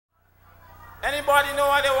Anybody know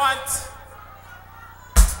what they want?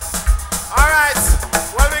 Alright,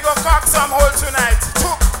 well we go cock some hole tonight.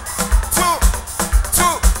 Toop, toop,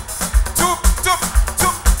 toop, toop, toop,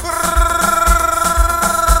 toop.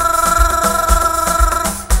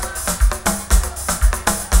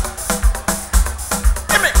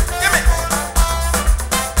 Gimme, gimme.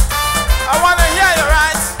 I wanna hear you,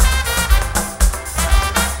 right?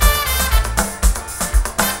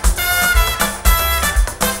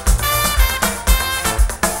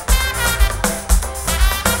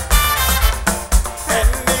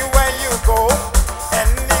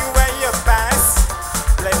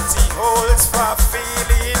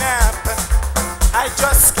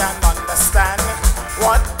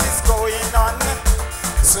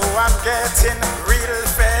 Getting real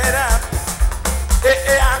fed up.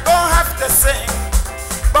 I gon' have to sing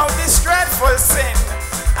about this dreadful sin.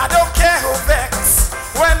 I don't care who vex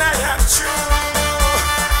when I am true.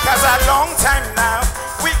 Cause a long time now,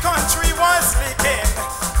 we country was leaking.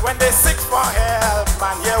 When they seek for help,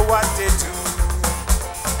 man, hear what they do.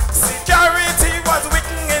 Security was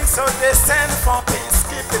weakening, so they send for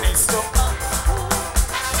peacekeeping. It's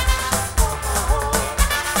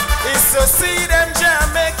to see them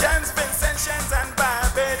Jamaicans, Vincentians and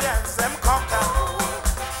Barbadians, them conquer,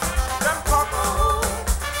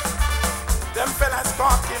 them fellas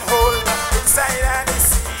conking hole inside of the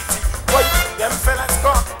city. Boy, them fellas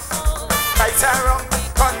conk right around the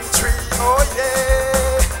country. Oh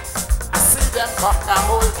yeah, I see them conquer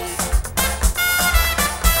hole.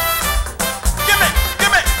 Gimme,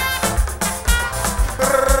 gimme.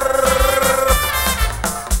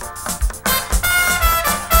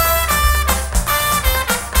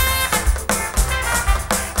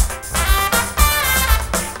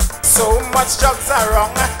 So much drugs are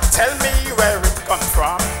wrong, tell me where it come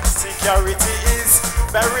from. Security is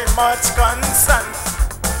very much concerned.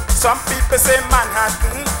 Some people say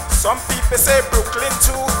Manhattan, some people say Brooklyn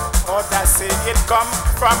too, others say it come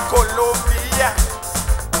from Colombia.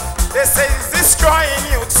 They say it's destroying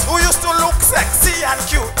youths who used to look sexy and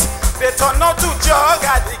cute. They turn out to drug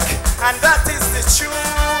addict, and that is the truth.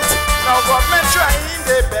 Now government trying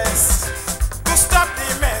their best to stop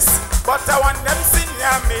the mess, but I want them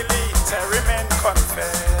senior military men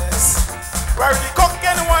confess. Where the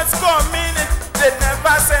cocaine was coming, they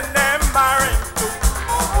never send them marine to.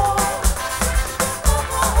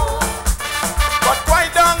 But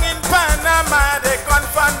quite down in Panama, they gone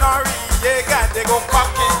for Noriega, they go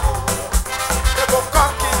cocking, they go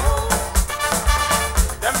cocking.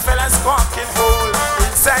 Them fellas cocking hole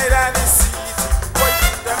inside of the city. Boy,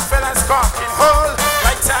 them fellas cocking hole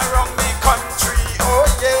right around the country. Oh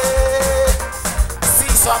yeah, I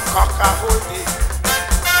see some cocker holding.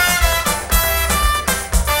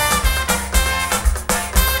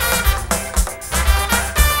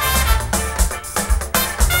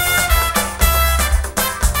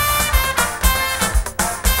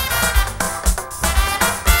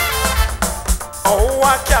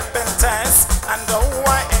 Our carpenters and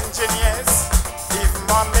our engineers, even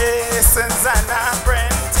more masons and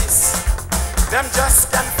apprentices, them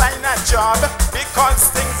just can't find a job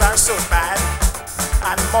because things are so bad,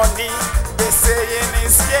 and money they saying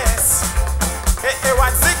is yes. Hey,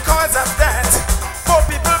 what's the cause of that? Poor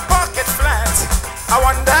people pocket flat. I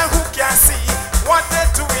wonder who can see what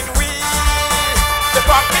they're doing. We the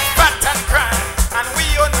pocket fat and crime, and we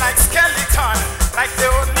own like skeleton, like the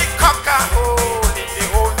only cocker hole in the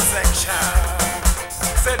own section.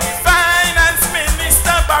 Say the finance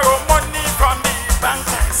minister borrow money from the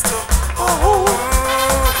bankers too.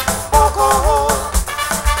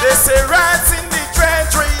 They say rats in the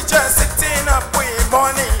treasury just sitting up with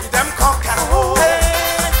money. Them cocker hole,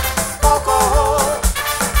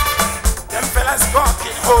 them fellas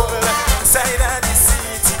cocking hole inside